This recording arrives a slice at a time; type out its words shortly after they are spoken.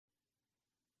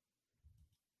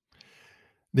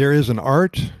There is an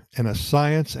art and a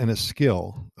science and a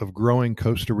skill of growing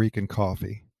Costa Rican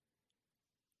coffee.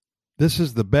 This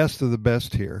is the best of the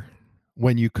best here.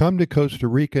 When you come to Costa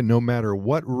Rica, no matter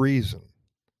what reason,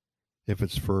 if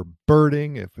it's for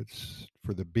birding, if it's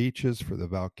for the beaches, for the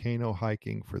volcano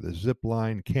hiking, for the zip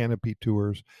line canopy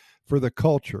tours, for the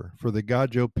culture, for the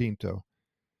Gallo Pinto,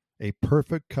 a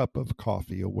perfect cup of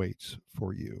coffee awaits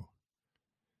for you.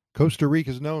 Costa Rica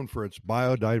is known for its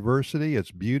biodiversity,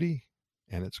 its beauty,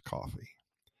 and its coffee.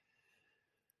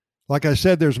 Like I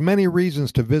said, there's many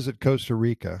reasons to visit Costa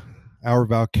Rica. Our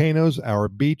volcanoes, our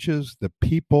beaches, the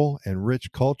people, and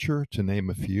rich culture, to name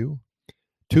a few.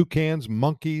 Toucans,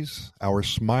 monkeys, our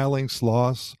smiling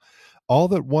sloths, all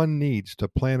that one needs to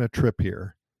plan a trip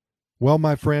here. Well,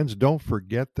 my friends, don't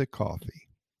forget the coffee.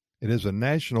 It is a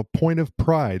national point of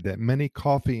pride that many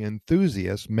coffee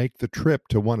enthusiasts make the trip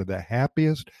to one of the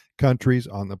happiest countries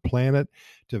on the planet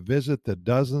to visit the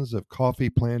dozens of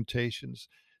coffee plantations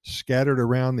scattered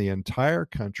around the entire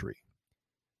country.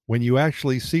 When you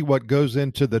actually see what goes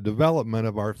into the development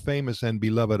of our famous and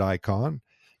beloved icon,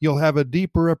 you'll have a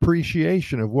deeper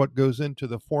appreciation of what goes into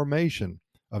the formation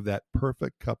of that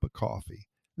perfect cup of coffee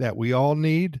that we all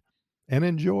need and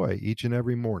enjoy each and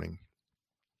every morning.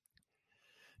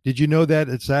 Did you know that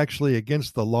it's actually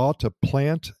against the law to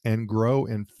plant and grow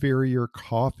inferior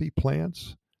coffee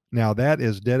plants? Now, that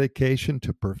is dedication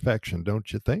to perfection,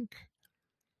 don't you think?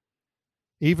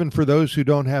 Even for those who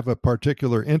don't have a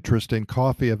particular interest in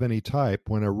coffee of any type,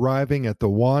 when arriving at the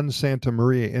Juan Santa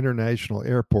Maria International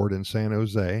Airport in San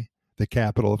Jose, the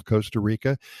capital of Costa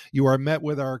Rica, you are met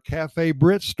with our Cafe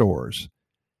Brit stores.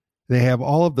 They have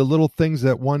all of the little things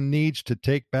that one needs to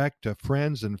take back to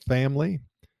friends and family.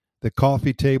 The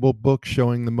coffee table book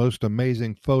showing the most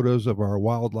amazing photos of our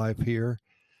wildlife here.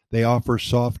 They offer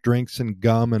soft drinks and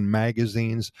gum and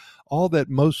magazines, all that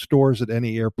most stores at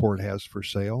any airport has for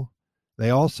sale.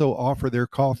 They also offer their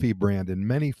coffee brand in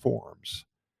many forms.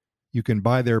 You can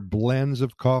buy their blends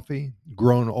of coffee,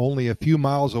 grown only a few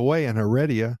miles away in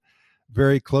Heredia,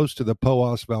 very close to the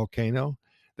Poas volcano.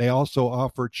 They also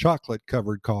offer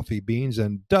chocolate-covered coffee beans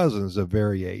and dozens of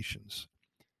variations.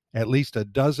 At least a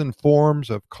dozen forms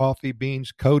of coffee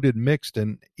beans, coated, mixed,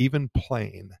 and even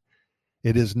plain.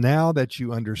 It is now that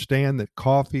you understand that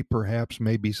coffee perhaps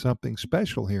may be something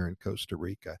special here in Costa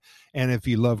Rica. And if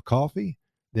you love coffee,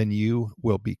 then you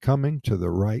will be coming to the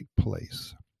right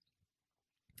place.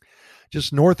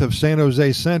 Just north of San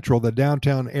Jose Central, the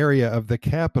downtown area of the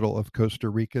capital of Costa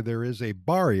Rica, there is a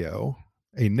barrio,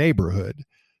 a neighborhood,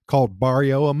 called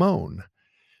Barrio Amon.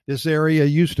 This area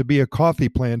used to be a coffee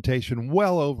plantation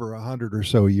well over 100 or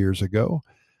so years ago.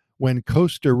 When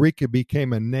Costa Rica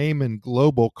became a name in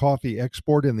global coffee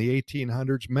export in the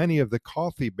 1800s, many of the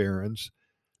coffee barons,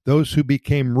 those who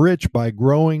became rich by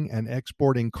growing and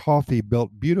exporting coffee,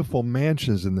 built beautiful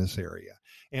mansions in this area.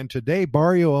 And today,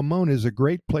 Barrio Amon is a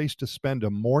great place to spend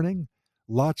a morning.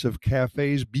 Lots of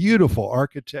cafes, beautiful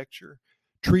architecture,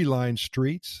 tree-lined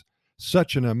streets.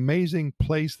 Such an amazing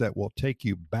place that will take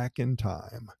you back in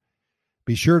time.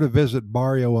 Be sure to visit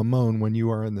Barrio Amon when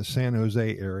you are in the San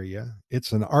Jose area.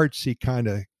 It's an artsy kind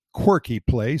of quirky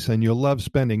place, and you'll love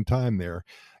spending time there.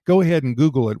 Go ahead and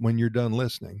Google it when you're done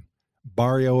listening.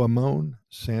 Barrio Amon,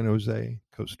 San Jose,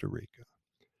 Costa Rica.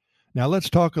 Now let's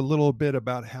talk a little bit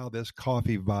about how this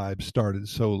coffee vibe started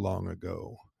so long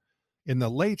ago. In the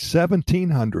late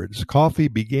 1700s, coffee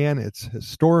began its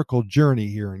historical journey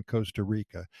here in Costa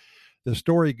Rica. The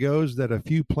story goes that a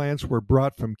few plants were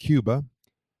brought from Cuba.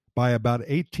 By about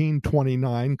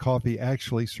 1829, coffee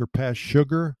actually surpassed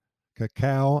sugar,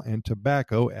 cacao, and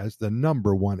tobacco as the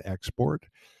number one export.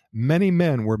 Many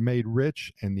men were made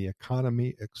rich and the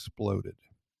economy exploded.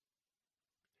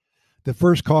 The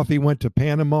first coffee went to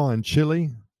Panama and Chile,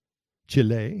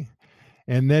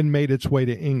 and then made its way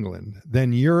to England,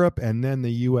 then Europe, and then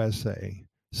the USA.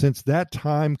 Since that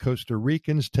time, Costa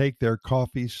Ricans take their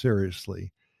coffee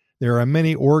seriously. There are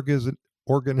many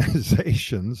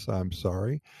organizations,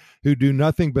 who do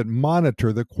nothing but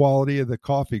monitor the quality of the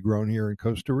coffee grown here in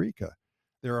Costa Rica.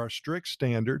 There are strict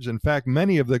standards. In fact,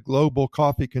 many of the global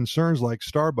coffee concerns like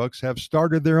Starbucks have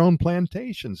started their own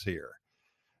plantations here.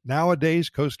 Nowadays,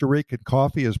 Costa Rican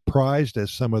coffee is prized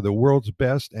as some of the world's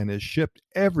best and is shipped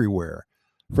everywhere,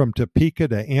 from Topeka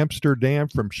to Amsterdam,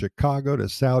 from Chicago to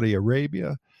Saudi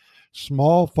Arabia.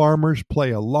 Small farmers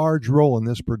play a large role in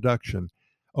this production.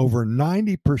 Over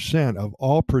 90% of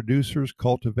all producers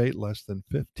cultivate less than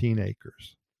 15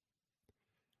 acres.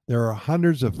 There are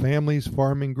hundreds of families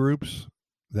farming groups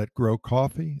that grow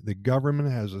coffee. The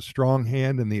government has a strong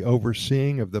hand in the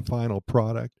overseeing of the final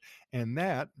product, and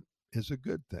that is a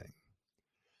good thing.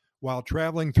 While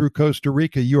traveling through Costa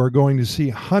Rica, you are going to see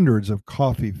hundreds of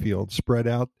coffee fields spread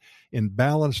out in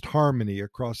balanced harmony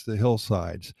across the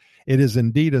hillsides. It is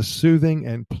indeed a soothing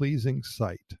and pleasing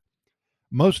sight.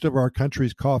 Most of our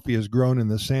country's coffee is grown in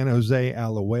the San Jose,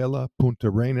 Alajuela, Punta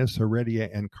Arenas, Heredia,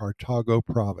 and Cartago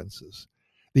provinces.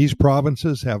 These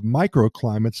provinces have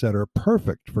microclimates that are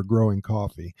perfect for growing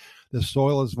coffee. The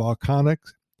soil is volcanic,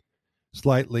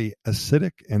 slightly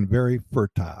acidic, and very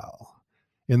fertile.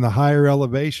 In the higher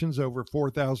elevations, over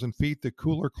 4,000 feet, the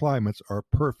cooler climates are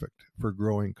perfect for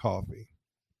growing coffee.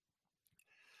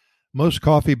 Most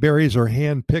coffee berries are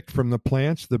hand-picked from the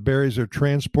plants. The berries are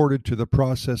transported to the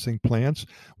processing plants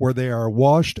where they are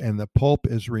washed and the pulp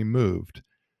is removed.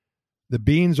 The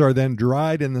beans are then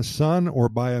dried in the sun or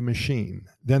by a machine.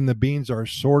 Then the beans are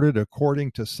sorted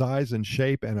according to size and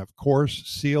shape and, of course,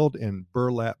 sealed in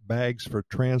burlap bags for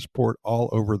transport all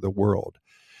over the world.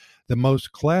 The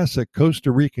most classic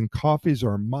Costa Rican coffees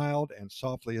are mild and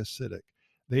softly acidic.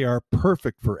 They are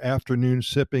perfect for afternoon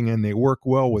sipping and they work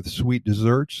well with sweet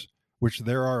desserts, which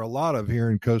there are a lot of here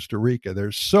in Costa Rica.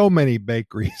 There's so many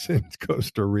bakeries in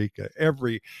Costa Rica.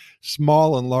 Every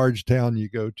small and large town you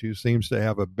go to seems to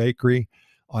have a bakery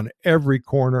on every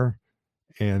corner,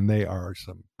 and they are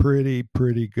some pretty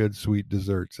good sweet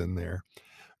desserts in there.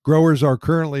 Growers are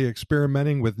currently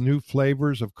experimenting with new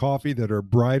flavors of coffee that are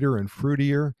brighter and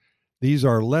fruitier. These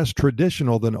are less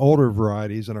traditional than older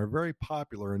varieties and are very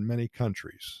popular in many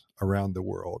countries around the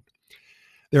world.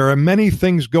 There are many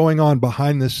things going on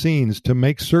behind the scenes to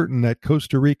make certain that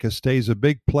Costa Rica stays a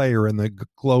big player in the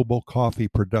global coffee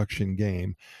production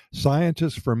game.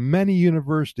 Scientists from many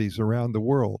universities around the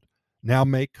world now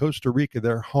make Costa Rica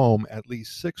their home at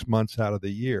least 6 months out of the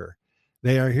year.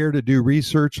 They are here to do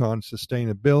research on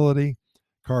sustainability,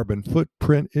 carbon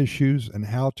footprint issues, and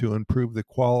how to improve the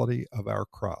quality of our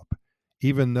crop,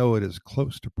 even though it is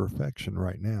close to perfection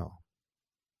right now.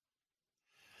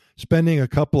 Spending a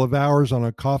couple of hours on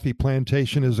a coffee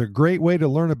plantation is a great way to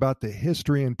learn about the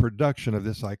history and production of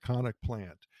this iconic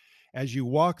plant. As you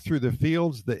walk through the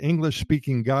fields, the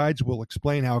English-speaking guides will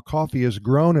explain how coffee is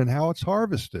grown and how it's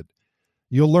harvested.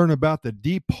 You'll learn about the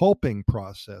depulping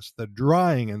process, the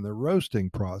drying, and the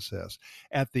roasting process.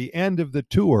 At the end of the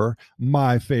tour,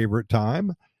 my favorite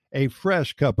time, a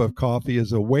fresh cup of coffee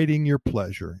is awaiting your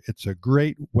pleasure. It's a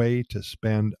great way to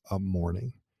spend a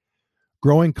morning.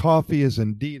 Growing coffee is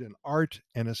indeed an art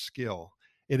and a skill.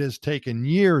 It has taken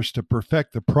years to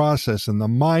perfect the process, and the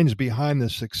minds behind the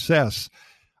success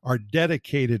are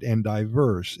dedicated and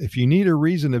diverse. If you need a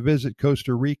reason to visit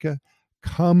Costa Rica,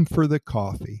 come for the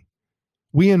coffee.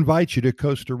 We invite you to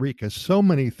Costa Rica. So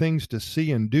many things to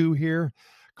see and do here.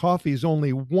 Coffee is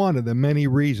only one of the many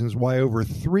reasons why over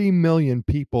 3 million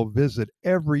people visit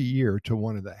every year to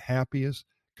one of the happiest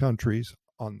countries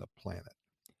on the planet.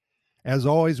 As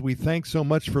always, we thank so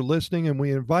much for listening, and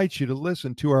we invite you to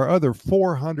listen to our other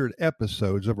 400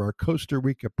 episodes of our Costa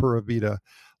Rica Pura Vida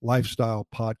Lifestyle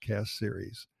Podcast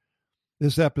series.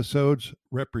 This episode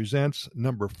represents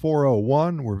number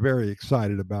 401. We're very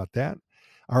excited about that.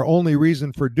 Our only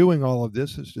reason for doing all of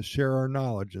this is to share our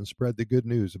knowledge and spread the good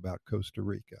news about Costa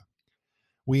Rica.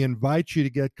 We invite you to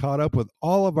get caught up with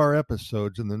all of our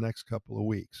episodes in the next couple of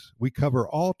weeks. We cover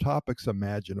all topics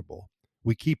imaginable.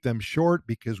 We keep them short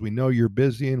because we know you're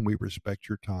busy and we respect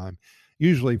your time,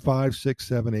 usually 5, 6,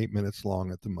 7, 8 minutes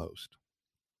long at the most.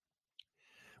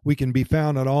 We can be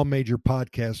found on all major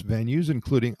podcast venues,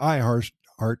 including iHeartRadio,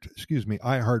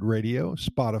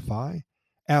 Spotify,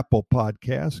 Apple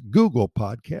Podcasts, Google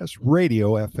Podcasts,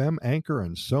 Radio FM, Anchor,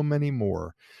 and so many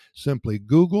more. Simply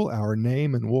Google our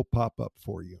name and we'll pop up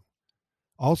for you.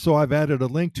 Also, I've added a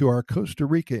link to our Costa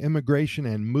Rica Immigration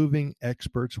and Moving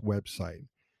Experts website.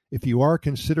 If you are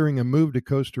considering a move to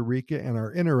Costa Rica and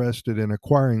are interested in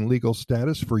acquiring legal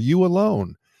status for you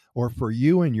alone or for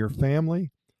you and your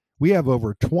family, we have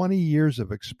over 20 years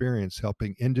of experience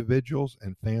helping individuals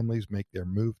and families make their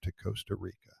move to Costa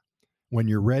Rica. When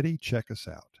you're ready, check us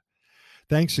out.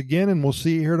 Thanks again, and we'll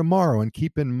see you here tomorrow. And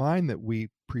keep in mind that we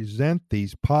present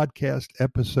these podcast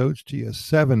episodes to you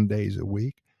 7 days a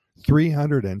week,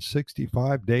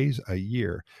 365 days a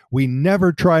year. We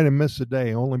never try to miss a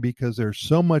day, only because there's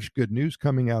so much good news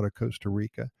coming out of Costa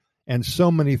Rica and so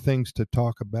many things to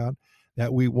talk about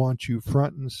that we want you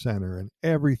front and center in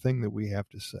everything that we have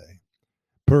to say.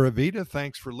 Pura Vida,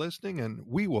 thanks for listening, and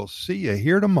we will see you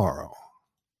here tomorrow.